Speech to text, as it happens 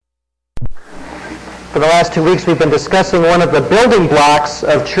For the last 2 weeks, we've been discussing one of the building blocks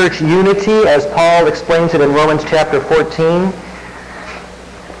of church unity, as Paul explains it in Romans chapter 14.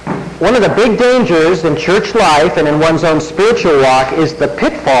 One of the big dangers in church life and in one's own spiritual walk is the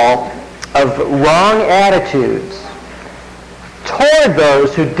pitfall of wrong attitudes toward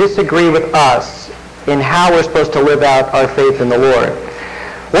those who disagree with us in how we're supposed to live out our faith in the Lord.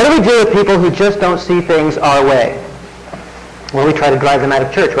 What do we do with people who just don't see things our way? Well, we try to drive them out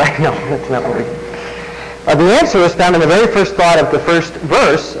of church, right? No, that's not what we do. The answer is found in the very first thought of the first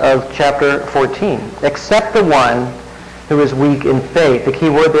verse of chapter 14. Accept the one who is weak in faith. The key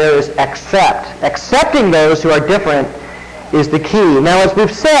word there is accept. Accepting those who are different is the key. Now, as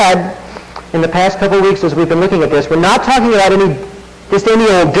we've said in the past couple of weeks as we've been looking at this, we're not talking about any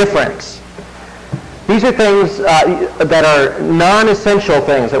old difference. These are things that are non-essential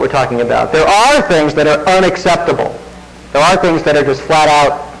things that we're talking about. There are things that are unacceptable. There are things that are just flat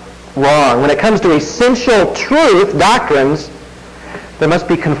out wrong. When it comes to essential truth, doctrines, there must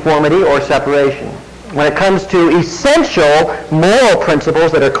be conformity or separation. When it comes to essential moral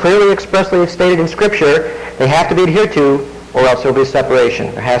principles that are clearly expressly stated in Scripture, they have to be adhered to, or else there will be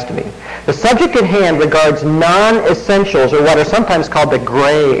separation. There has to be. The subject at hand regards non-essentials, or what are sometimes called the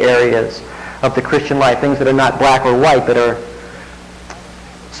gray areas of the Christian life, things that are not black or white, but are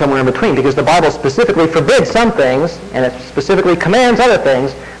somewhere in between, because the Bible specifically forbids some things, and it specifically commands other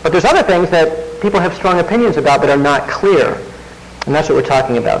things, but there's other things that people have strong opinions about that are not clear. And that's what we're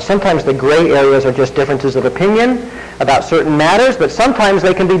talking about. Sometimes the gray areas are just differences of opinion about certain matters, but sometimes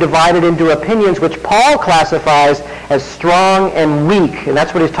they can be divided into opinions which Paul classifies as strong and weak, and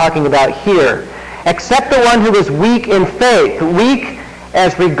that's what he's talking about here. Except the one who is weak in faith. Weak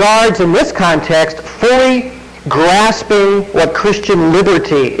as regards, in this context, fully grasping what Christian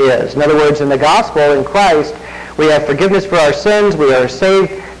liberty is. In other words, in the gospel, in Christ, we have forgiveness for our sins, we are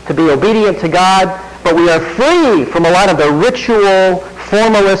saved to be obedient to God, but we are free from a lot of the ritual,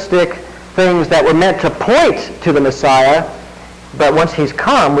 formalistic things that were meant to point to the Messiah, but once he's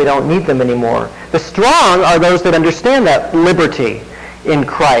come, we don't need them anymore. The strong are those that understand that liberty in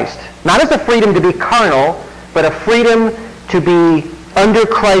Christ. Not as a freedom to be carnal, but a freedom to be under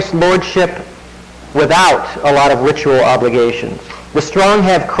Christ's lordship without a lot of ritual obligations. The strong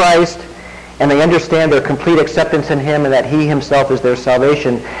have Christ, and they understand their complete acceptance in him and that he himself is their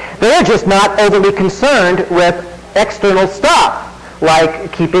salvation. They're just not overly concerned with external stuff,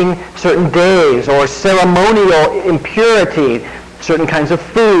 like keeping certain days or ceremonial impurity, certain kinds of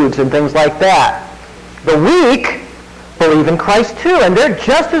foods and things like that. The weak believe in Christ too, and they're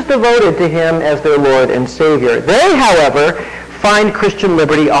just as devoted to him as their Lord and Savior. They, however, find Christian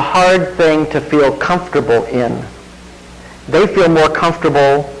liberty a hard thing to feel comfortable in. They feel more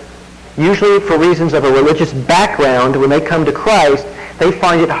comfortable, usually for reasons of a religious background. When they come to Christ, they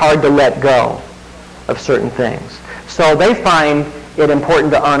find it hard to let go of certain things. So they find it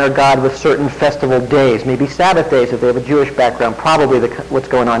important to honor God with certain festival days, maybe Sabbath days if they have a Jewish background, probably what's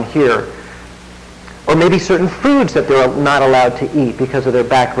going on here. Or maybe certain foods that they're not allowed to eat because of their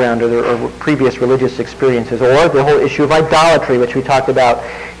background or their previous religious experiences. Or the whole issue of idolatry, which we talked about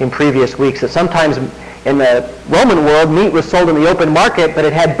in previous weeks, that sometimes in the Roman world, meat was sold in the open market, but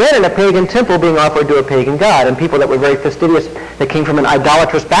it had been in a pagan temple being offered to a pagan god. And people that were very fastidious, that came from an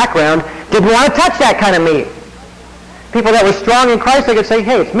idolatrous background, didn't want to touch that kind of meat. People that were strong in Christ, they could say,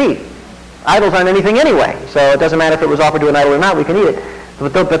 hey, it's meat. Idols aren't anything anyway, so it doesn't matter if it was offered to an idol or not, we can eat it.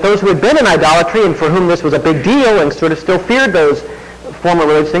 But those who had been in idolatry and for whom this was a big deal and sort of still feared those former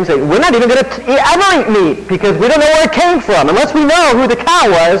religious things, say, we're not even going to ever eat meat because we don't know where it came from. Unless we know who the cow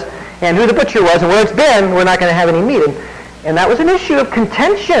was and who the butcher was and where it's been, we're not going to have any meat. And that was an issue of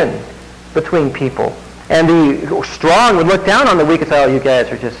contention between people. And the strong would look down on the weak and say, oh, you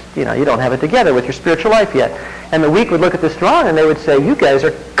guys are just, you don't have it together with your spiritual life yet. And the weak would look at the strong and they would say, you guys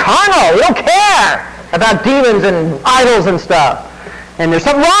are carnal. You don't care about demons and idols and stuff. And there's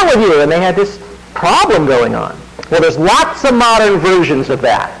something wrong with you. And they had this problem going on. Well, there's lots of modern versions of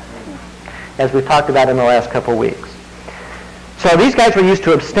that, as we've talked about in the last couple weeks. So these guys were used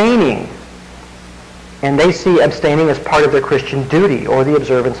to abstaining, and they see abstaining as part of their Christian duty or the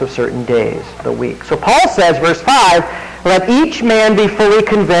observance of certain days of the week. So Paul says, verse 5, let each man be fully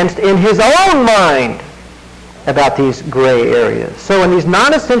convinced in his own mind about these gray areas. So in these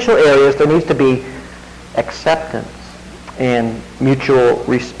non-essential areas, there needs to be acceptance and mutual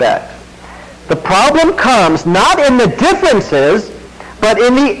respect. The problem comes not in the differences, but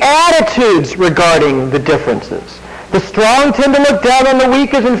in the attitudes regarding the differences. The strong tend to look down on the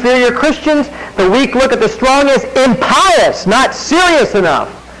weak as inferior Christians. The weak look at the strong as impious, not serious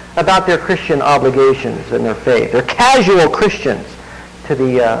enough about their Christian obligations and their faith. They're casual Christians to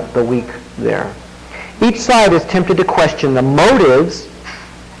the weak there. Each side is tempted to question the motives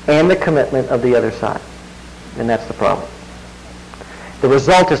and the commitment of the other side. And that's the problem. The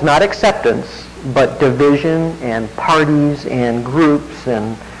result is not acceptance, but division and parties and groups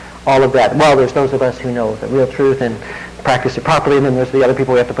and all of that. Well, there's those of us who know the real truth and practice it properly, and then there's the other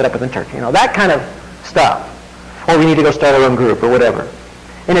people we have to put up with in church. That kind of stuff. Or we need to go start our own group or whatever.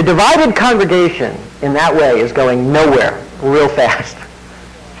 And a divided congregation in that way is going nowhere real fast.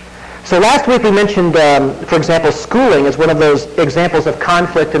 So last week we mentioned, for example, schooling is one of those examples of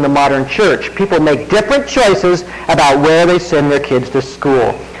conflict in the modern church. People make different choices about where they send their kids to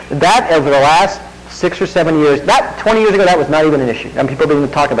school. That, over the last 6 or 7 years, 20 years ago, that was not even an issue. People didn't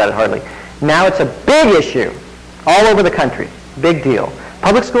even talk about it hardly. Now it's a big issue all over the country. Big deal.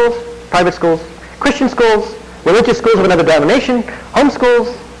 Public schools, private schools, Christian schools, religious schools of another denomination, home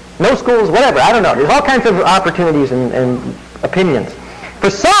schools, no schools, whatever. I don't know. There's all kinds of opportunities and opinions. For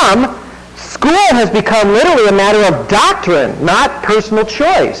some, school has become literally a matter of doctrine, not personal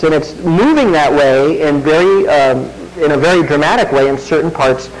choice, and it's moving that way in a very dramatic way in certain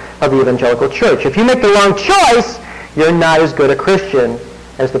parts of the evangelical church. If you make the wrong choice, you're not as good a Christian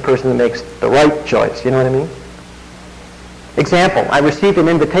as the person that makes the right choice. You know what I mean? Example, I received an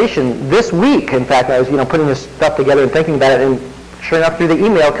invitation this week. In fact, I was putting this stuff together and thinking about it, and sure enough, through the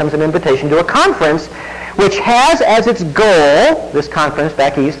email comes an invitation to a conference which has as its goal, this conference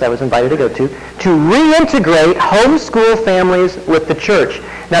back east I was invited to go to reintegrate homeschool families with the church.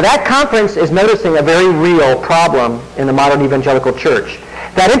 Now that conference is noticing a very real problem in the modern evangelical church.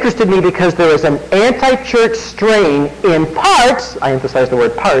 That interested me because there is an anti-church strain in parts, I emphasize the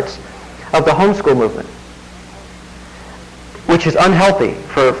word parts, of the homeschool movement, which is unhealthy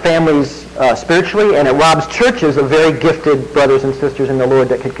for families spiritually, and it robs churches of very gifted brothers and sisters in the Lord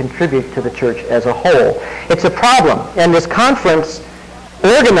that could contribute to the church as a whole. It's a problem, and this conference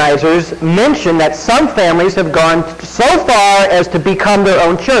organizers mention that some families have gone so far as to become their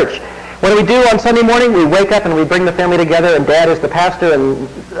own church. What do we do on Sunday morning? We wake up and we bring the family together, and Dad is the pastor,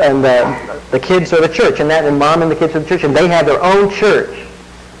 and the kids are the church, and Mom and the kids are the church, and they have their own church.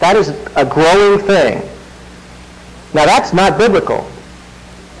 That is a growing thing. Now that's not biblical.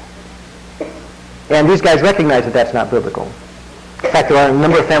 And these guys recognize that that's not biblical. In fact, there are a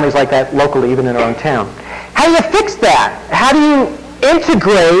number of families like that locally, even in our own town. How do you fix that? How do you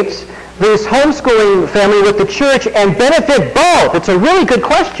integrate this homeschooling family with the church and benefit both? It's a really good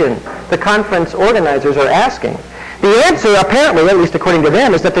question the conference organizers are asking. The answer, apparently, at least according to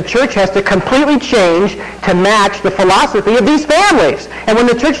them, is that the church has to completely change to match the philosophy of these families. And when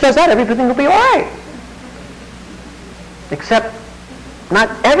the church does that, everything will be all right. Except not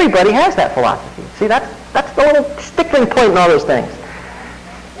everybody has that philosophy. See, that's the little stickling point in all those things.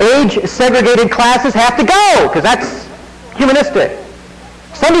 Age-segregated classes have to go, because that's humanistic.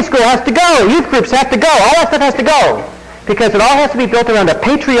 Sunday school has to go. Youth groups have to go. All that stuff has to go, because it all has to be built around a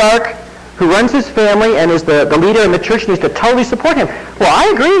patriarch who runs his family and is the leader, and the church needs to totally support him. Well,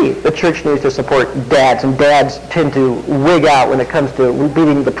 I agree the church needs to support dads, and dads tend to wig out when it comes to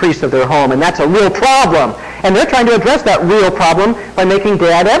beating the priests of their home, and that's a real problem. And they're trying to address that real problem by making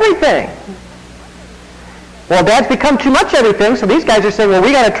dad everything. Well, dad's become too much everything, so these guys are saying, well,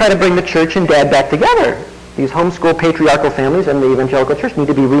 we got to try to bring the church and dad back together. These homeschool patriarchal families and the evangelical church need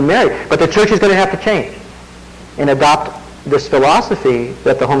to be remarried. But the church is going to have to change and adopt this philosophy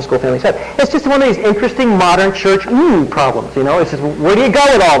that the homeschool families have. It's just one of these interesting modern church problems, It's just, where do you go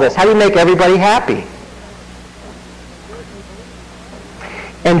with all this? How do you make everybody happy?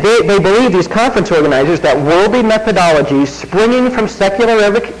 And they believe, these conference organizers, that worldly methodologies springing from secular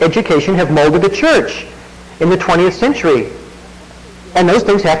education have molded the church in the 20th century. And those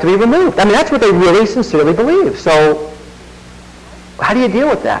things have to be removed. That's what they really sincerely believe. So how do you deal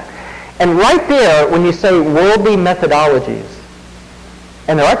with that? And right there, when you say worldly methodologies,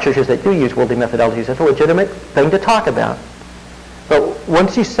 and there are churches that do use worldly methodologies, that's a legitimate thing to talk about. But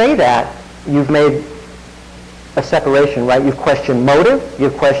once you say that, you've made a separation, right? You've questioned motive,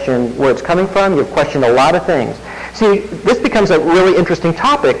 you've questioned where it's coming from, you've questioned a lot of things. See, this becomes a really interesting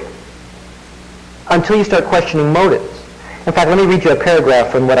topic until you start questioning motives. In fact, let me read you a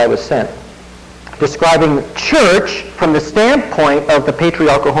paragraph from what I was sent, describing church from the standpoint of the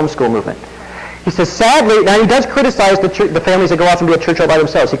patriarchal homeschool movement. He says, sadly, now he does criticize the families that go off and be a church all by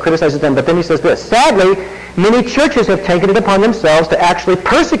themselves. He criticizes them, but then he says this, sadly, many churches have taken it upon themselves to actually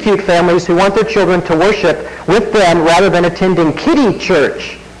persecute families who want their children to worship with them rather than attending kiddie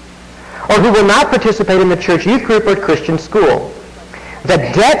church, or who will not participate in the church youth group or Christian school. The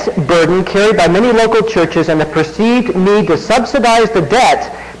debt burden carried by many local churches and the perceived need to subsidize the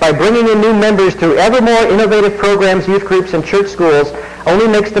debt by bringing in new members through ever more innovative programs, youth groups, and church schools only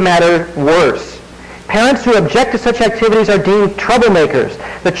makes the matter worse. Parents who object to such activities are deemed troublemakers.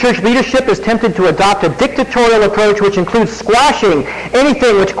 The church leadership is tempted to adopt a dictatorial approach which includes squashing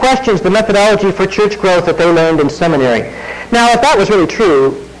anything which questions the methodology for church growth that they learned in seminary. Now, if that was really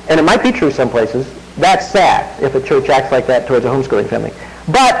true, and it might be true some places, that's sad if a church acts like that towards a homeschooling family.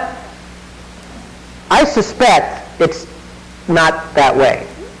 But I suspect it's not that way.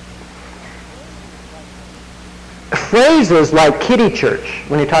 Phrases like kiddie church,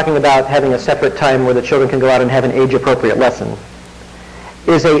 when you're talking about having a separate time where the children can go out and have an age-appropriate lesson,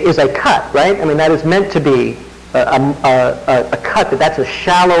 is a cut, right? I mean, that is meant to be a cut, that's a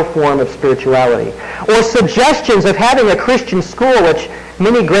shallow form of spirituality. Or suggestions of having a Christian school, which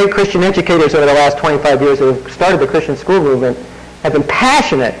many great Christian educators over the last 25 years who have started the Christian school movement have been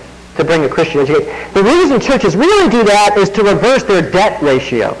passionate to bring a Christian education. The reason churches really do that is to reverse their debt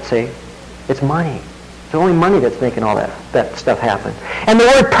ratio, see? It's money. It's only money that's making all that stuff happen. And the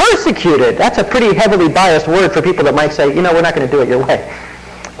word persecuted, that's a pretty heavily biased word for people that might say, you know, we're not going to do it your way.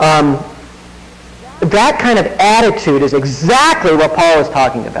 That kind of attitude is exactly what Paul is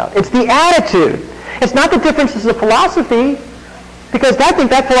talking about. It's the attitude. It's not the differences of philosophy, because I think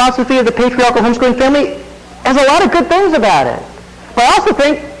that philosophy of the patriarchal homeschooling family has a lot of good things about it. But I also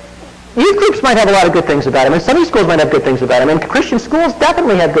think youth groups might have a lot of good things about them, and Sunday schools might have good things about them, and Christian schools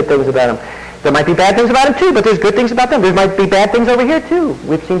definitely have good things about them. There might be bad things about them too, but there's good things about them. There might be bad things over here too.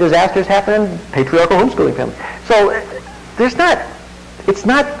 We've seen disasters happen in patriarchal homeschooling families. So it's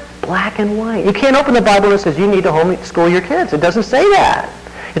not black and white. You can't open the Bible and it says you need to homeschool your kids. It doesn't say that.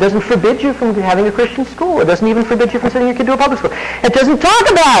 It doesn't forbid you from having a Christian school. It doesn't even forbid you from sending your kid to a public school. It doesn't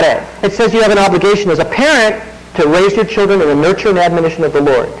talk about it. It says you have an obligation as a parent to raise your children in the nurture and admonition of the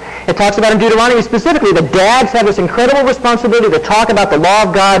Lord. It talks about in Deuteronomy specifically the dads have this incredible responsibility to talk about the law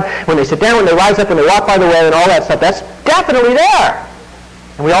of God when they sit down, when they rise up, when they walk by the way, and all that stuff. That's definitely there.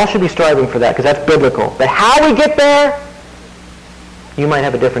 And we all should be striving for that because that's biblical. But how we get there, you might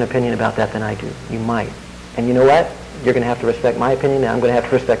have a different opinion about that than I do. You might. And you know what? You're going to have to respect my opinion, and I'm going to have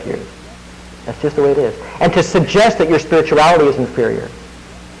to respect yours. That's just the way it is. And to suggest that your spirituality is inferior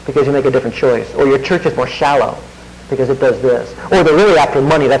because you make a different choice, or your church is more shallow because it does this, or they're really after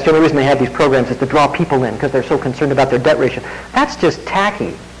money. That's the only reason they have these programs, is to draw people in because they're so concerned about their debt ratio. That's just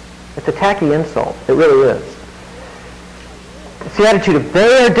tacky. It's a tacky insult. It really is. It's the attitude of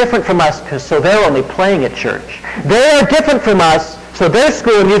they are different from us, so they're only playing at church. They are different from us, so their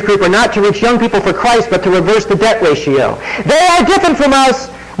school and youth group are not to reach young people for Christ, but to reverse the debt ratio. They are different from us.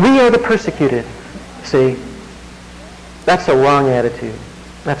 We are the persecuted. See? That's a wrong attitude.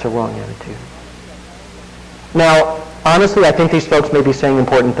 That's a wrong attitude. Now, honestly, I think these folks may be saying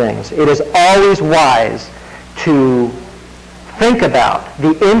important things. It is always wise to think about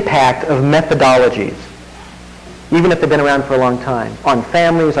the impact of methodologies, even if they've been around for a long time, on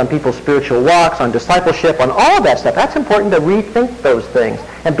families, on people's spiritual walks, on discipleship, on all of that stuff. That's important to rethink those things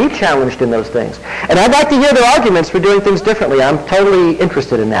and be challenged in those things. And I'd like to hear their arguments for doing things differently. I'm totally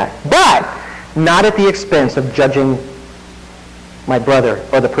interested in that. But not at the expense of judging my brother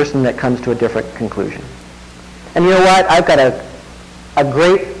or the person that comes to a different conclusion. And you know what? I've got a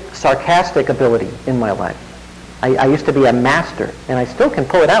great sarcastic ability in my life. I used to be a master, and I still can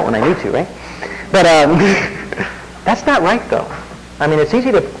pull it out when I need to, right? But that's not right, though. I mean, it's easy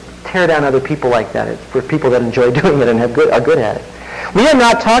to tear down other people like that. It's for people that enjoy doing it and are good at it. We are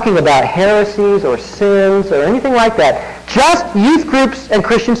not talking about heresies or sins or anything like that. Just youth groups and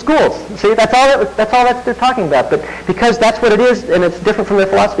Christian schools. See, that's all that they're talking about. But because that's what it is, and it's different from their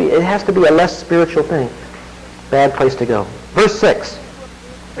philosophy, it has to be a less spiritual thing. Bad place to go. Verse 6,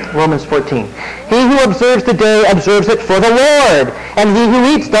 Romans 14. He who observes the day observes it for the Lord, and he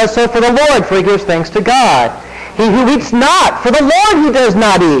who eats does so for the Lord, for he gives thanks to God. He who eats not, for the Lord he does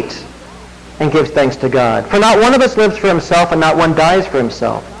not eat, and gives thanks to God. For not one of us lives for himself, and not one dies for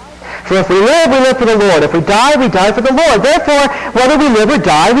himself. For if we live for the Lord. If we die for the Lord. Therefore, whether we live or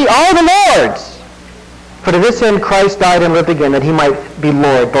die, we are the Lord's. For to this end Christ died and lived again, that he might be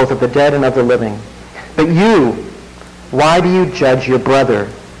Lord, both of the dead and of the living. But you, why do you judge your brother?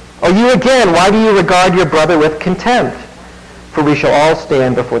 Or you again, why do you regard your brother with contempt? For we shall all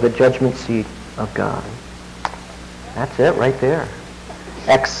stand before the judgment seat of God. That's it right there.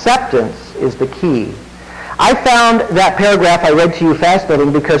 Acceptance is the key. I found that paragraph I read to you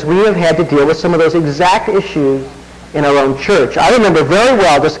fascinating because we have had to deal with some of those exact issues in our own church. I remember very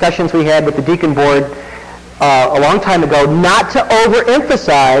well discussions we had with the deacon board a long time ago not to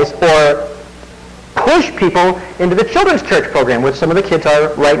overemphasize or push people into the children's church program, which some of the kids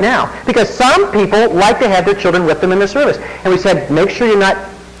are right now. Because some people like to have their children with them in the service. And we said, make sure you're not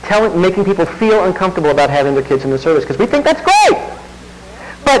making people feel uncomfortable about having their kids in the service, because we think that's great.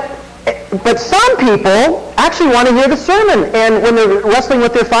 But But some people actually want to hear the sermon, and when they're wrestling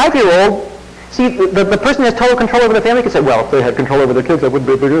with their 5-year-old, see, the person who has total control over the family can say, well, if they had control over their kids, that wouldn't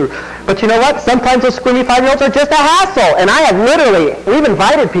be a big deal. But you know what? Sometimes those squirmy 5-year-olds are just a hassle. And I have we've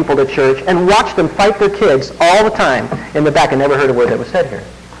invited people to church and watched them fight their kids all the time in the back and never heard a word that was said here.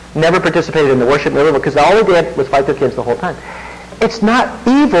 Never participated in the worship, because all they did was fight their kids the whole time. It's not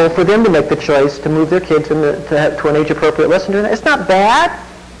evil for them to make the choice to move their kids to an age-appropriate lesson. It's not bad.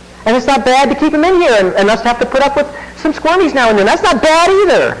 And it's not bad to keep them in here and us have to put up with some squirmies now and then. That's not bad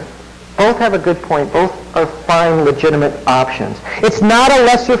either. Both have a good point. Both are fine, legitimate options. It's not a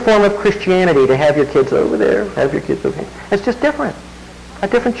lesser form of Christianity to have your kids over there, have your kids over here. It's just different. A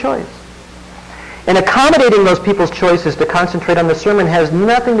different choice. And accommodating those people's choices to concentrate on the sermon has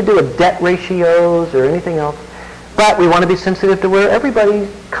nothing to do with debt ratios or anything else. But we want to be sensitive to where everybody's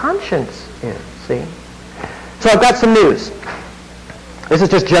conscience is, see? So I've got some news. This is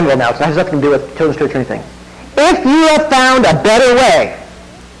just general now. It has nothing to do with children's church or anything. If you have found a better way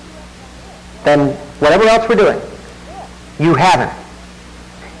than whatever else we're doing, you haven't.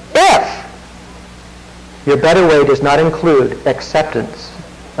 If your better way does not include acceptance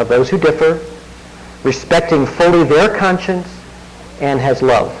of those who differ, respecting fully their conscience, and has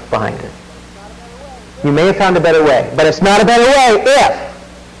love behind it. You may have found a better way, but it's not a better way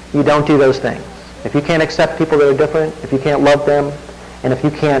if you don't do those things. If you can't accept people that are different, if you can't love them, and if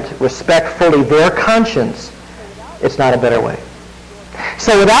you can't respect fully their conscience, it's not a better way.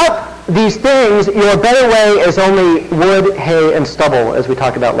 So without these things, your better way is only wood, hay, and stubble, as we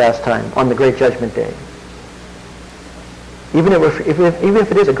talked about last time, on the Great Judgment Day. Even if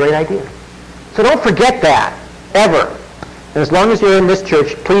it is a great idea. So don't forget that, ever. And as long as you're in this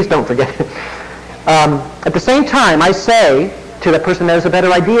church, please don't forget it. At the same time, I say to the person that has a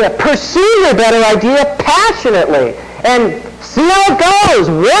better idea, pursue your better idea passionately. And see how it goes.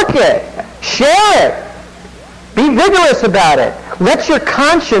 Work it. Share it. Be vigorous about it. Let your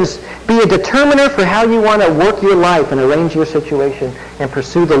conscience be a determiner for how you want to work your life and arrange your situation and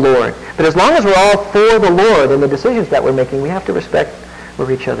pursue the Lord. But as long as we're all for the Lord and the decisions that we're making, we have to respect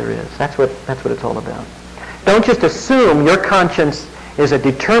where each other is. That's what it's all about. Don't just assume your conscience is a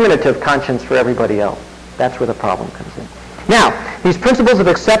determinative conscience for everybody else. That's where the problem comes in. Now, these principles of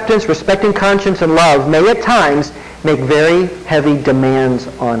acceptance, respecting conscience, and love may at times make very heavy demands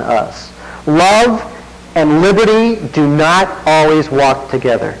on us. Love and liberty do not always walk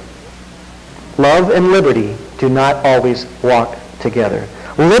together. Love and liberty do not always walk together.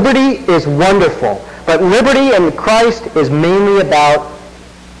 Liberty is wonderful, but liberty in Christ is mainly about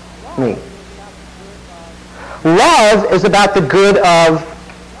me. Love is about the good of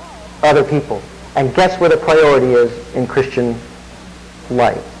other people. And guess where the priority is in Christian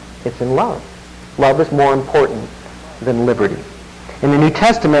life? It's in love. Love is more important than liberty. In the New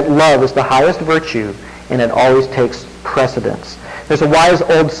Testament, love is the highest virtue, and it always takes precedence. There's a wise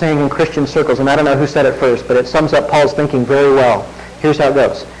old saying in Christian circles, and I don't know who said it first, but it sums up Paul's thinking very well. Here's how it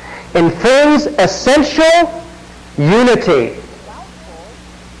goes. In things essential, unity.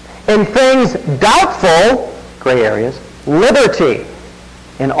 In things doubtful, gray areas, liberty.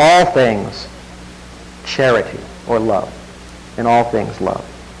 In all things, charity or love. In all things, love.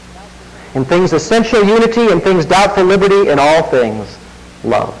 In things essential, unity. In things doubtful, liberty. In all things,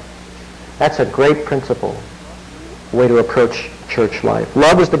 love. That's a great principle, way to approach church life.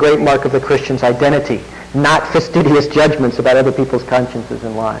 Love is the great mark of the Christian's identity, not fastidious judgments about other people's consciences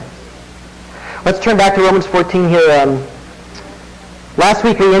and lives. Let's turn back to Romans 14 here. Last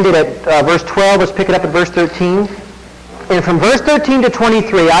week we ended at verse 12. Let's pick it up at verse 13. And from verse 13 to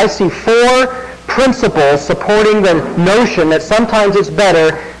 23, I see 4 principles supporting the notion that sometimes it's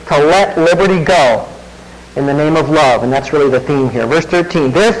better to let liberty go in the name of love. And that's really the theme here. Verse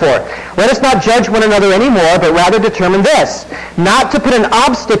 13, therefore, let us not judge one another anymore, but rather determine this, not to put an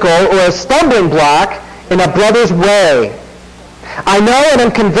obstacle or a stumbling block in a brother's way. I know and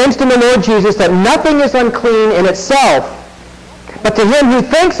am convinced in the Lord Jesus that nothing is unclean in itself, but to him who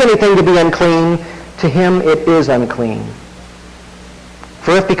thinks anything to be unclean, to him it is unclean.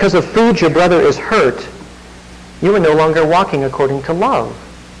 For if because of food your brother is hurt, you are no longer walking according to love.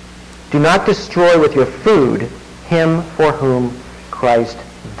 Do not destroy with your food him for whom Christ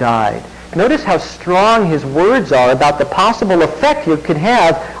died. Notice how strong his words are about the possible effect you could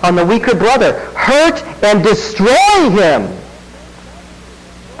have on the weaker brother. Hurt and destroy him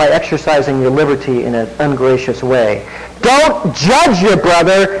by exercising your liberty in an ungracious way. Don't judge your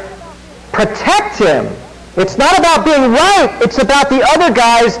brother. Protect him. It's not about being right. It's about the other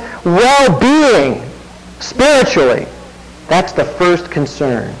guy's well-being spiritually. That's the first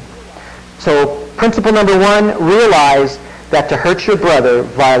concern. So principle number 1, realize that to hurt your brother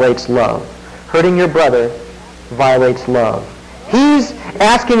violates love. Hurting your brother violates love. He's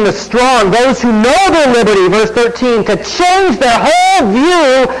asking the strong, those who know their liberty, verse 13, to change their whole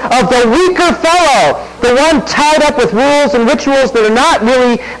view of the weaker fellow, the one tied up with rules and rituals that are not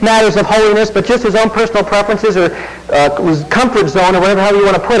really matters of holiness, but just his own personal preferences or his comfort zone or whatever how you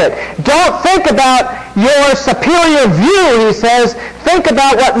want to put it. Don't think about your superior view, he says. Think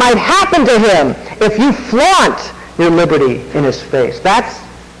about what might happen to him if you flaunt your liberty in his face. That's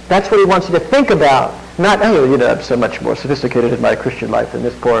what he wants you to think about. Not, I'm so much more sophisticated in my Christian life than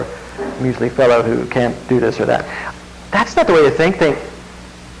this poor measly fellow who can't do this or that. That's not the way to think. Think,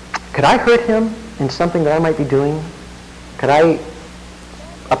 could I hurt him in something that I might be doing? Could I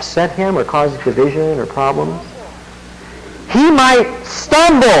upset him or cause division or problems? He might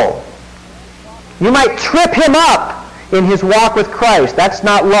stumble. You might trip him up in his walk with Christ. That's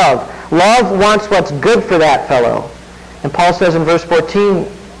not love. Love wants what's good for that fellow. And Paul says in verse 14,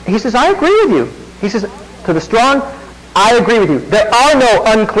 he says, I agree with you. He says, to the strong, I agree with you. There are no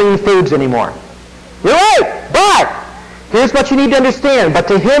unclean foods anymore. You're right, but here's what you need to understand. But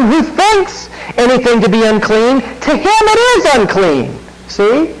to him who thinks anything to be unclean, to him it is unclean.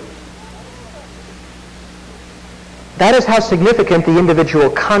 See? That is how significant the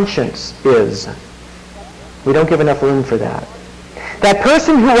individual conscience is. We don't give enough room for that. That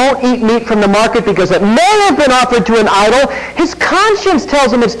person who won't eat meat from the market because it may have been offered to an idol, his conscience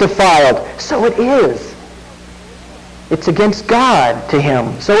tells him it's defiled. So it is. It's against God to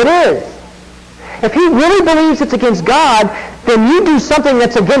him. So it is. If he really believes it's against God, then you do something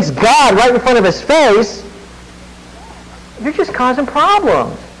that's against God right in front of his face, you're just causing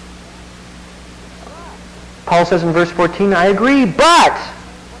problems. Paul says in verse 14, I agree, but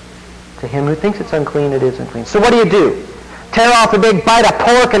to him who thinks it's unclean, it is unclean. So what do? Tear off a big bite of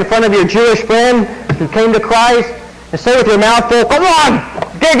pork in front of your Jewish friend who came to Christ and say with your mouth full, come on,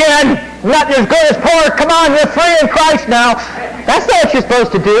 dig in, not as good as pork, come on, you're free in Christ now. That's not what you're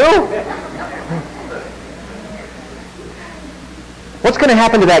supposed to do. What's going to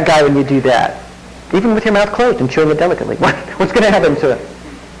happen to that guy when you do that? Even with your mouth closed and chewing it delicately. What's going to happen to him?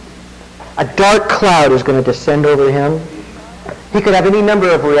 A dark cloud is going to descend over him. He could have any number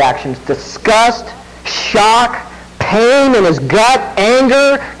of reactions. Disgust, shock, pain in his gut,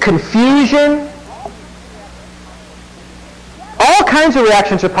 anger, confusion. All kinds of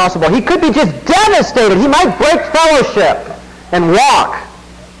reactions are possible. He could be just devastated. He might break fellowship and walk.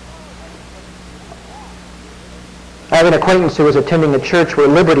 I have an acquaintance who was attending a church where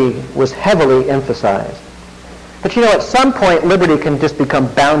liberty was heavily emphasized. But at some point, liberty can just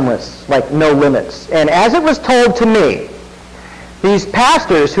become boundless, like no limits. And as it was told to me, these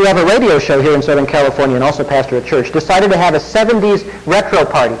pastors who have a radio show here in Southern California and also pastor a church decided to have a 70s retro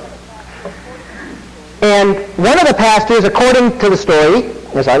party. And one of the pastors, according to the story,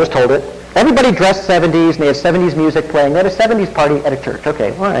 as I was told it, everybody dressed 70s and they had 70s music playing. They had a 70s party at a church.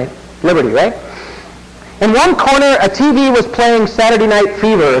 Okay, all right. Liberty, right? In one corner, a TV was playing Saturday Night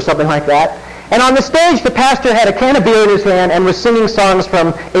Fever or something like that. And on the stage, the pastor had a can of beer in his hand and was singing songs from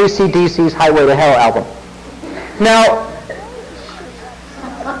AC/DC's Highway to Hell album. Now,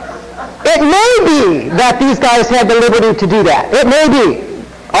 it may be that these guys had the liberty to do that. It may be.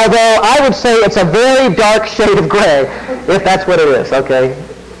 Although I would say it's a very dark shade of gray, if that's what it is, okay?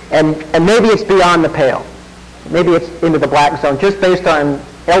 And maybe it's beyond the pale. Maybe it's into the black zone, just based on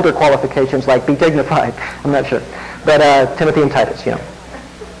elder qualifications like be dignified. I'm not sure. But Timothy and Titus,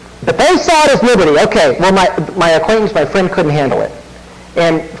 But they saw it as liberty. Okay, well, my acquaintance, my friend, couldn't handle it.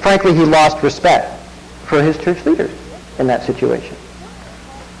 And frankly, he lost respect for his church leaders in that situation.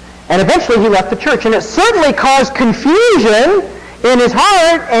 And eventually he left the church. And it certainly caused confusion in his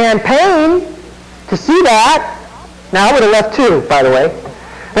heart and pain to see that. Now, I would have left too, by the way.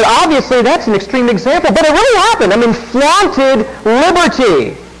 But obviously, that's an extreme example. But it really happened. Flaunted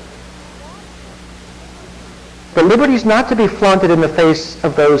liberty. But liberty is not to be flaunted in the face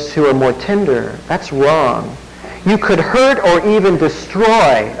of those who are more tender. That's wrong. You could hurt or even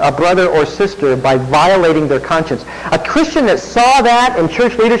destroy a brother or sister by violating their conscience. A Christian that saw that in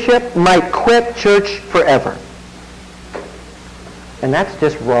church leadership might quit church forever. And that's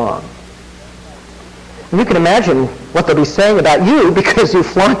just wrong. And you can imagine what they'll be saying about you because you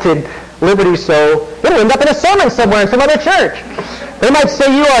flaunted liberty, so it'll end up in a sermon somewhere in some other church. They might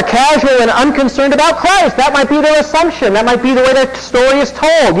say you are casual and unconcerned about Christ. That might be their assumption. That might be the way their story is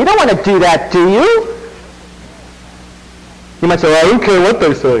told. You don't want to do that, do you? You might say, well, I don't care what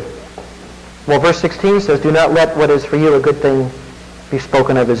they say. Well, verse 16 says, do not let what is for you a good thing be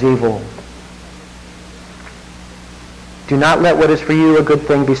spoken of as evil. Do not let what is for you a good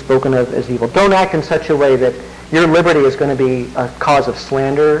thing be spoken of as evil. Don't act in such a way that your liberty is going to be a cause of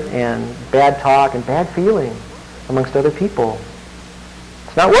slander and bad talk and bad feeling amongst other people.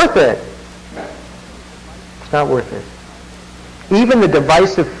 It's not worth it. It's not worth it. Even the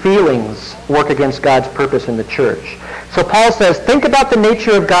divisive feelings work against God's purpose in the church. So Paul says, think about the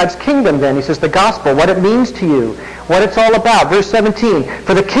nature of God's kingdom then. He says the gospel, what it means to you, what it's all about. Verse 17,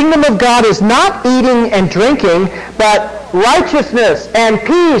 for the kingdom of God is not eating and drinking, but righteousness and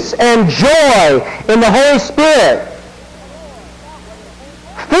peace and joy in the Holy Spirit.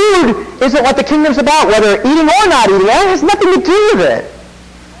 Food isn't what the kingdom's about, whether eating or not eating. That has nothing to do with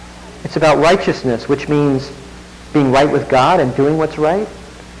it. It's about righteousness, which means being right with God and doing what's right.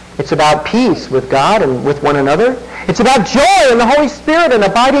 It's about peace with God and with one another. It's about joy in the Holy Spirit and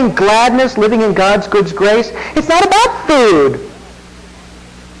abiding gladness, living in God's good grace. It's not about food.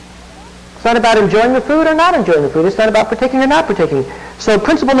 It's not about enjoying the food or not enjoying the food. It's not about partaking or not partaking. So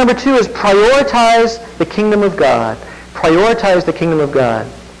principle number 2 is prioritize the kingdom of God. Prioritize the kingdom of God.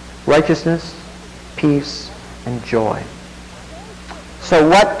 Righteousness, peace, and joy. So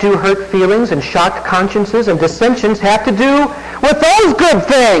what do hurt feelings and shocked consciences and dissensions have to do with those good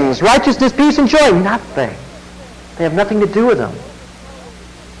things? Righteousness, peace, and joy? Nothing. They have nothing to do with them.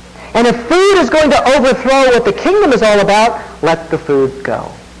 And if food is going to overthrow what the kingdom is all about, let the food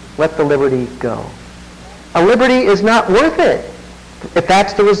go. Let the liberty go. A liberty is not worth it if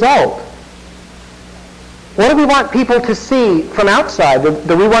that's the result. What do we want people to see from outside?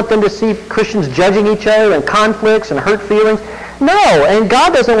 Do we want them to see Christians judging each other and conflicts and hurt feelings? No, and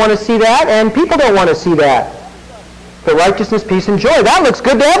God doesn't want to see that, and people don't want to see that. But righteousness, peace, and joy, that looks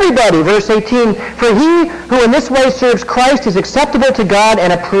good to everybody. Verse 18, for he who in this way serves Christ is acceptable to God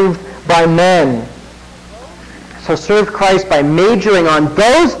and approved by men. So serve Christ by majoring on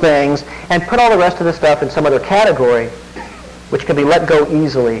those things and put all the rest of the stuff in some other category, which can be let go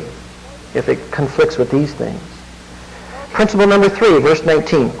easily if it conflicts with these things. Principle number 3, verse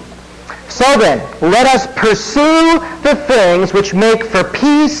 19. So then, let us pursue the things which make for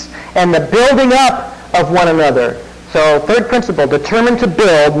peace and the building up of one another. So, third principle, determined to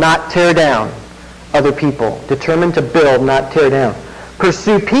build, not tear down other people. Determined to build, not tear down.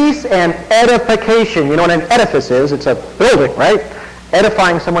 Pursue peace and edification. You know what an edifice is? It's a building, right?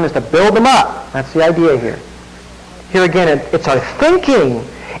 Edifying someone is to build them up. That's the idea here. Here again, it's our thinking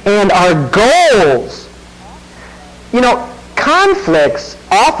and our goals. You know, conflicts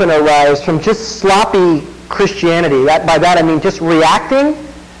often arise from just sloppy Christianity. By that I mean just reacting.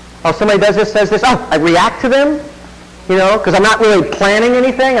 Oh, somebody does this, says this. Oh, I react to them. You know, because I'm not really planning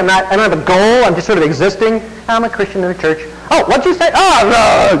anything. I don't have a goal. I'm just sort of existing. I'm a Christian in the church. Oh, what'd you say?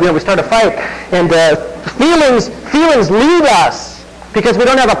 Oh, no. You know, we start a fight. And feelings lead us because we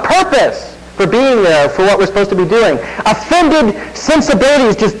don't have a purpose for being there, for what we're supposed to be doing. Offended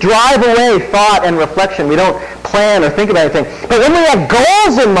sensibilities just drive away thought and reflection. We don't plan or think about anything. But when we have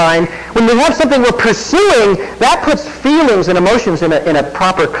goals in mind, when we have something we're pursuing, that puts feelings and emotions in a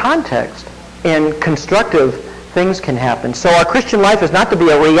proper context, and constructive things can happen. So our Christian life is not to be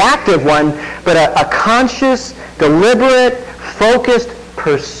a reactive one, but a conscious, deliberate, focused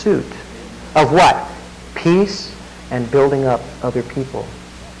pursuit of what? Peace and building up other people.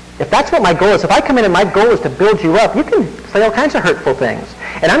 If that's what my goal is, if I come in and my goal is to build you up, you can say all kinds of hurtful things.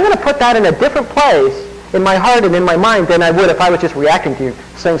 And I'm going to put that in a different place in my heart and in my mind than I would if I was just reacting to you,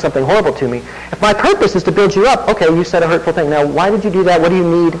 saying something horrible to me. If my purpose is to build you up, okay, you said a hurtful thing. Now, why did you do that? What do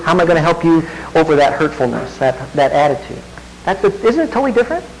you need? How am I going to help you over that hurtfulness, that attitude? Isn't it totally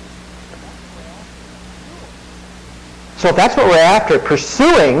different? So if that's what we're after,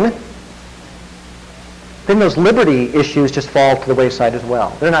 pursuing, then those liberty issues just fall to the wayside as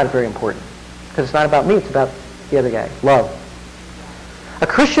well. They're not very important because it's not about me, it's about the other guy. Love. A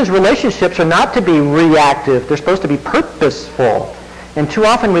Christian's relationships are not to be reactive. They're supposed to be purposeful. And too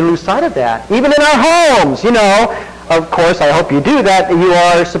often we lose sight of that. Even in our homes, you know, of course, I hope you do that. You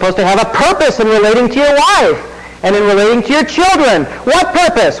are supposed to have a purpose in relating to your wife and in relating to your children. What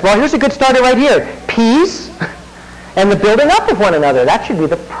purpose? Well, here's a good starter right here. Peace and the building up of one another. That should be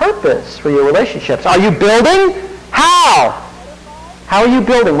the purpose for your relationships. Are you building? How? How are you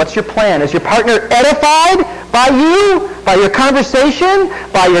building? What's your plan? Is your partner edified by you, by your conversation,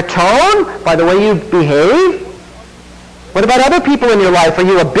 by your tone, by the way you behave? What about other people in your life? Are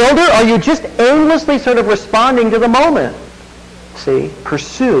you a builder, or are you just aimlessly sort of responding to the moment? See,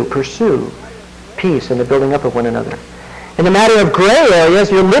 pursue peace and the building up of one another. In the matter of gray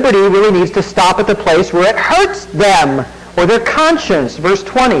areas, your liberty really needs to stop at the place where it hurts them or their conscience. Verse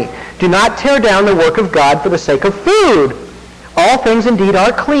 20, do not tear down the work of God for the sake of food. All things indeed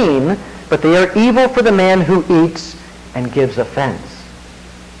are clean, but they are evil for the man who eats and gives offense.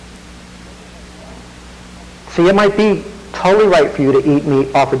 See, it might be totally right for you to eat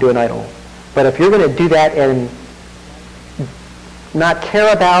meat offered to an idol. But if you're going to do that and not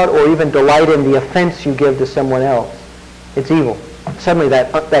care about or even delight in the offense you give to someone else, it's evil. Suddenly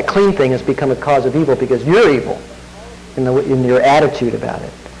that clean thing has become a cause of evil because you're evil in your attitude about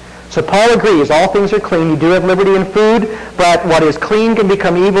it. So Paul agrees, all things are clean. You do have liberty in food, but what is clean can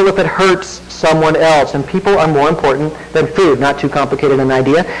become evil if it hurts someone else. And people are more important than food. Not too complicated an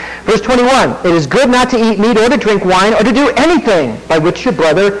idea. Verse 21, it is good not to eat meat or to drink wine or to do anything by which your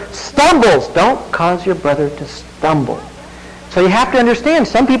brother stumbles. Don't cause your brother to stumble. So you have to understand,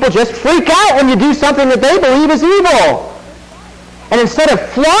 some people just freak out when you do something that they believe is evil. And instead of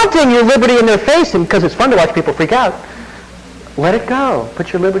flaunting your liberty in their face, and because it's fun to watch people freak out, let it go.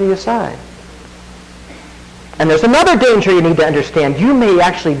 Put your liberty aside. And there's another danger you need to understand. You may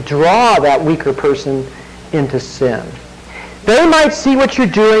actually draw that weaker person into sin. They might see what you're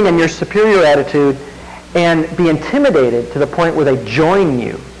doing and your superior attitude and be intimidated to the point where they join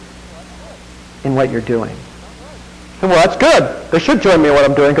you in what you're doing. And, well, that's good. They should join me in what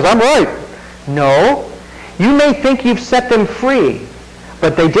I'm doing because I'm right. No. You may think you've set them free,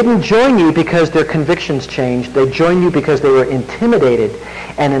 but they didn't join you because their convictions changed. They joined you because they were intimidated.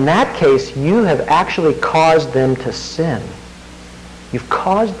 And in that case, you have actually caused them to sin. You've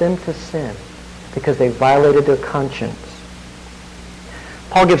caused them to sin because they violated their conscience.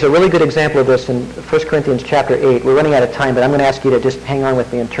 Paul gives a really good example of this in 1 Corinthians chapter 8. We're running out of time, but I'm going to ask you to just hang on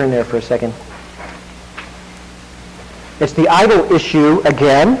with me and turn there for a second. It's the idol issue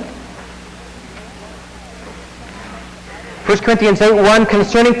again. 1 Corinthians 8:1,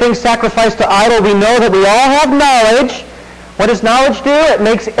 concerning things sacrificed to idol, we know that we all have knowledge. What does knowledge do? It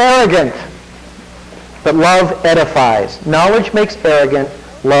makes arrogant. But love edifies. Knowledge makes arrogant.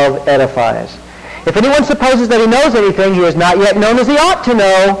 Love edifies. If anyone supposes that he knows anything, he is not yet known as he ought to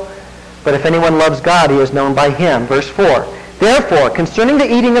know. But if anyone loves God, he is known by him. Verse 4. Therefore, concerning the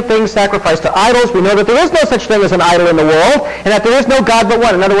eating of things sacrificed to idols, we know that there is no such thing as an idol in the world, and that there is no God but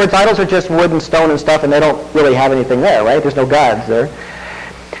one. In other words, idols are just wood and stone and stuff, and they don't really have anything there, right? There's no gods there.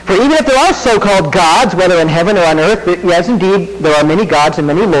 For even if there are so-called gods, whether in heaven or on earth, yes, indeed, there are many gods and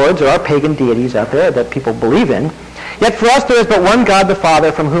many lords. There are pagan deities out there that people believe in. Yet for us there is but one God the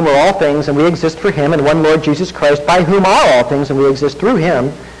Father, from whom are all things, and we exist for him, and one Lord Jesus Christ, by whom are all things, and we exist through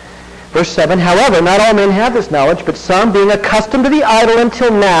him. Verse 7, however, not all men have this knowledge, but some, being accustomed to the idol until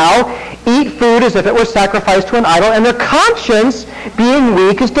now, eat food as if it were sacrificed to an idol, and their conscience, being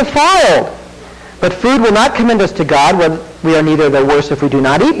weak, is defiled. But food will not commend us to God, when we are neither the worse if we do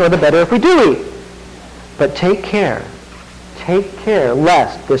not eat, nor the better if we do eat. But take care,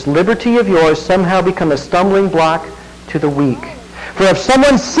 lest this liberty of yours somehow become a stumbling block to the weak. For if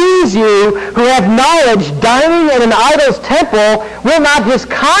someone sees you who have knowledge dining in an idol's temple, will not his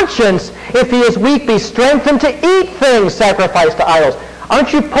conscience, if he is weak, be strengthened to eat things sacrificed to idols?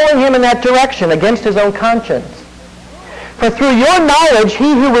 Aren't you pulling him in that direction against his own conscience? For through your knowledge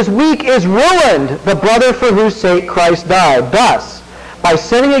he who was weak is ruined, the brother for whose sake Christ died. Thus, by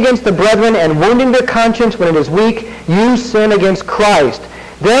sinning against the brethren and wounding their conscience when it is weak, you sin against Christ.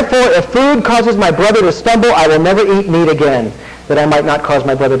 Therefore, if food causes my brother to stumble, I will never eat meat again, that I might not cause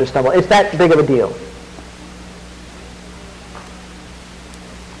my brother to stumble. It's that big of a deal.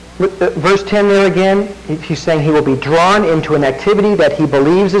 Verse 10 there again, he's saying he will be drawn into an activity that he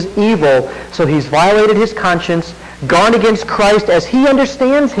believes is evil, so he's violated his conscience, gone against Christ as he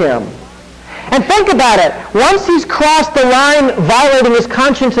understands him. And think about it. Once he's crossed the line violating his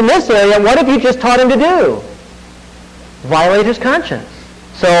conscience in this area, what have you just taught him to do? Violate his conscience.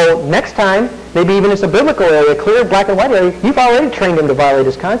 So next time, maybe even it's a biblical area, clear black and white area, you've already trained him to violate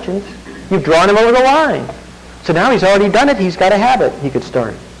his conscience. You've drawn him over the line. So now he's already done it. He's got a habit he could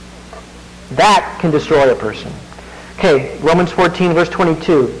start. That can destroy a person. Okay, Romans 14, verse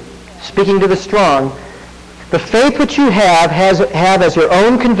 22. Speaking to the strong, the faith which you have as your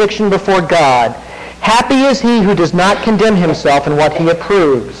own conviction before God. Happy is he who does not condemn himself in what he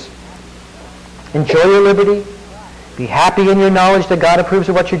approves. Enjoy your liberty. Be happy in your knowledge that God approves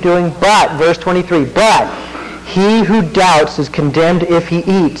of what you're doing. But, verse 23, but he who doubts is condemned if he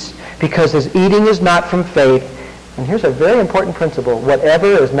eats, because his eating is not from faith. And here's a very important principle. Whatever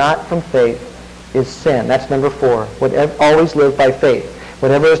is not from faith is sin. That's number 4. Always live by faith.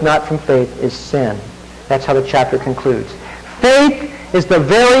 Whatever is not from faith is sin. That's how the chapter concludes. Faith is the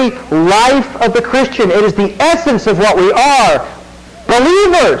very life of the Christian. It is the essence of what we are.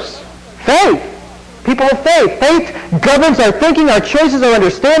 Believers. Faith. People of faith. Faith governs our thinking, our choices, our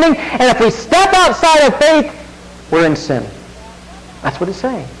understanding. And if we step outside of faith, we're in sin. That's what it's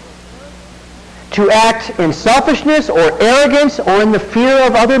saying. To act in selfishness or arrogance or in the fear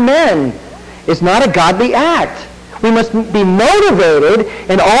of other men is not a godly act. We must be motivated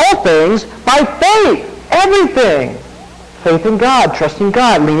in all things by faith. Everything. Faith in God, trusting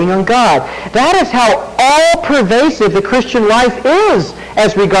God, leaning on God. That is how all-pervasive the Christian life is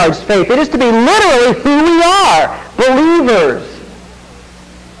as regards faith. It is to be literally who we are, believers.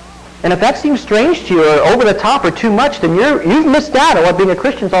 And if that seems strange to you or over the top or too much, then you've missed out on what being a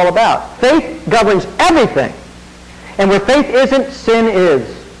Christian is all about. Faith governs everything. And where faith isn't, sin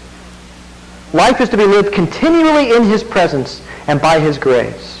is. Life is to be lived continually in His presence and by His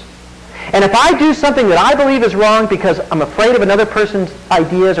grace. And if I do something that I believe is wrong because I'm afraid of another person's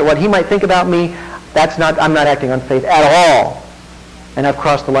ideas or what he might think about me, I'm not acting on faith at all. And I've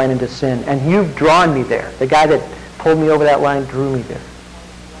crossed the line into sin. And you've drawn me there. The guy that pulled me over that line drew me there.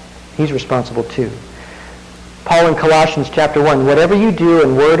 He's responsible too. Paul in Colossians chapter 1, whatever you do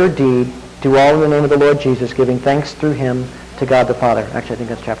in word or deed, do all in the name of the Lord Jesus, giving thanks through Him to God the Father. Actually, I think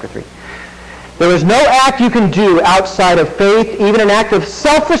that's chapter 3. There is no act you can do outside of faith, even an act of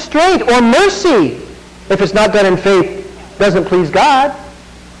self-restraint or mercy, if it's not done in faith, doesn't please God.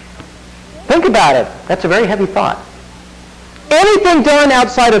 Think about it. That's a very heavy thought. Anything done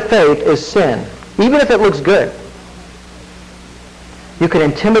outside of faith is sin, even if it looks good. You can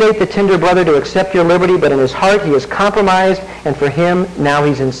intimidate the tender brother to accept your liberty, but in his heart he is compromised, and for him, now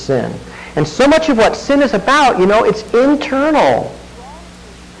he's in sin. And so much of what sin is about, it's internal.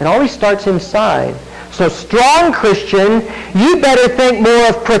 It always starts inside. So strong Christian, you better think more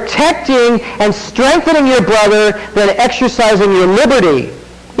of protecting and strengthening your brother than exercising your liberty,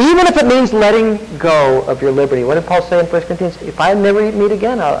 even if it means letting go of your liberty. What did Paul say in 1 Corinthians? If I never meet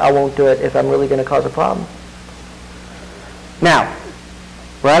again, I won't do it if I'm really going to cause a problem. Now,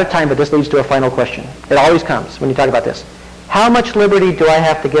 we're out of time, but this leads to a final question. It always comes when you talk about this. How much liberty do I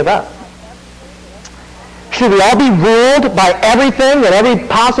have to give up? Should we all be ruled by everything that every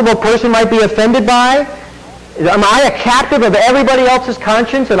possible person might be offended by? Am I a captive of everybody else's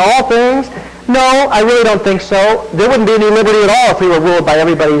conscience and all things? No, I really don't think so. There wouldn't be any liberty at all if we were ruled by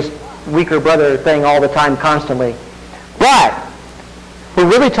everybody's weaker brother thing all the time, constantly. But we're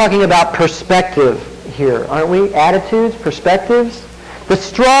really talking about perspective here, aren't we? Attitudes, perspectives. The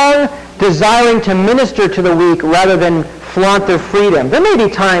strong desiring to minister to the weak rather than flaunt their freedom. There may be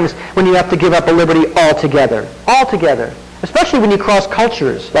times when you have to give up a liberty altogether, especially when you cross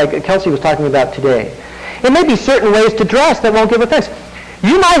cultures, like Kelsey was talking about today. It may be certain ways to dress that won't give offense.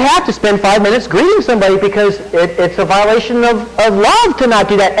 You might have to spend 5 minutes greeting somebody because it's a violation of love to not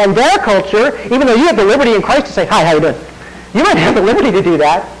do that. And their culture, even though you have the liberty in Christ to say, hi, how you doing? You might have the liberty to do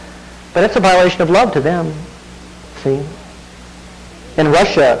that, but it's a violation of love to them. See? In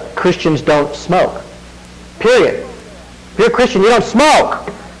Russia, Christians don't smoke. Period. If you're a Christian, you don't smoke.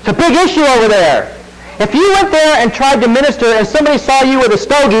 It's a big issue over there. If you went there and tried to minister and somebody saw you with a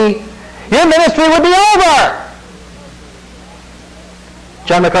stogie, your ministry would be over.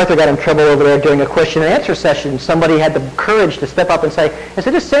 John MacArthur got in trouble over there during a question and answer session. Somebody had the courage to step up and say, is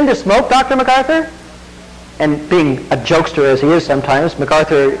it a sin to smoke, Dr. MacArthur? And being a jokester as he is sometimes,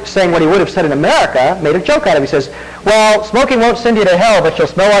 MacArthur, saying what he would have said in America, made a joke out of it. He says, well, smoking won't send you to hell, but you'll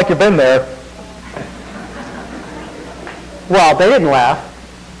smell like you've been there. Well, they didn't laugh.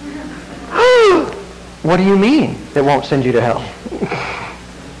 What do you mean it won't send you to hell?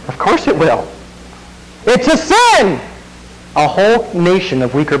 Of course it will. It's a sin! A whole nation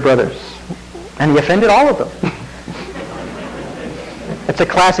of weaker brothers. And he offended all of them. It's a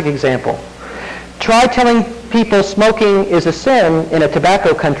classic example. Try telling people smoking is a sin in a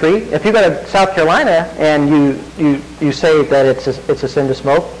tobacco country. If you go to South Carolina and you say that it's a sin to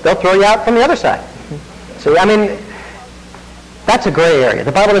smoke, they'll throw you out from the other side. So, that's a gray area.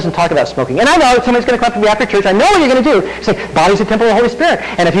 The Bible doesn't talk about smoking. And I know that somebody's going to come up to me after church. I know what you're going to do. Say, body's a temple of the Holy Spirit.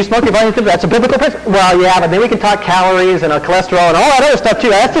 And if you smoke, your body's a temple. That's a biblical principle. Well, yeah, but then we can talk calories and cholesterol and all that other stuff too.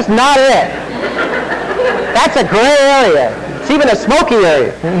 That's just not it. That's a gray area. It's even a smoky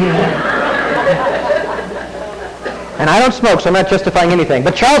area. And I don't smoke, so I'm not justifying anything.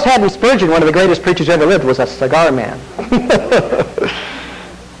 But Charles Haddon Spurgeon, one of the greatest preachers who ever lived, was a cigar man.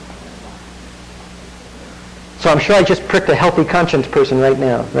 So I'm sure I just pricked a healthy conscience person right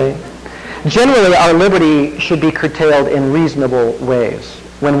now, right? Generally, our liberty should be curtailed in reasonable ways.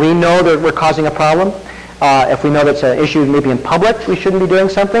 When we know that we're causing a problem, if we know that's an issue maybe in public, we shouldn't be doing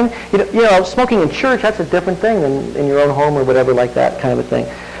something. Smoking in church, that's a different thing than in your own home or whatever like that kind of a thing.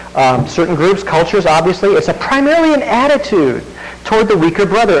 Certain groups, cultures, obviously, it's primarily an attitude toward the weaker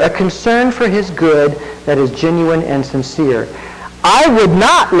brother, a concern for his good that is genuine and sincere. I would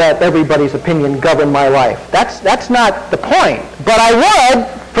not let everybody's opinion govern my life. That's not the point. But I would,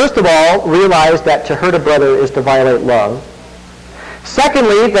 first of all, realize that to hurt a brother is to violate love.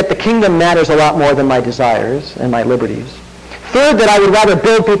 Secondly, that the kingdom matters a lot more than my desires and my liberties. Third, that I would rather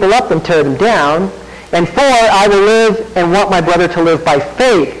build people up than tear them down. And four, I will live and want my brother to live by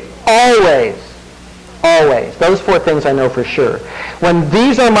faith, always. Always. Those four things I know for sure. When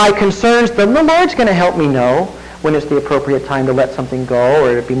these are my concerns, then the Lord's going to help me know when it's the appropriate time to let something go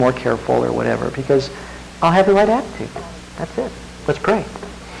or to be more careful or whatever, because I'll have the right attitude. That's it. Let's pray.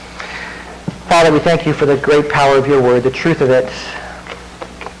 Father, we thank you for the great power of your word, the truth of it,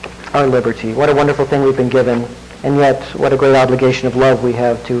 our liberty. What a wonderful thing we've been given, and yet what a great obligation of love we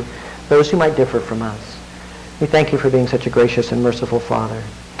have to those who might differ from us. We thank you for being such a gracious and merciful Father.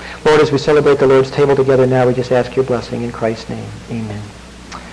 Lord, as we celebrate the Lord's table together now, we just ask your blessing in Christ's name. Amen.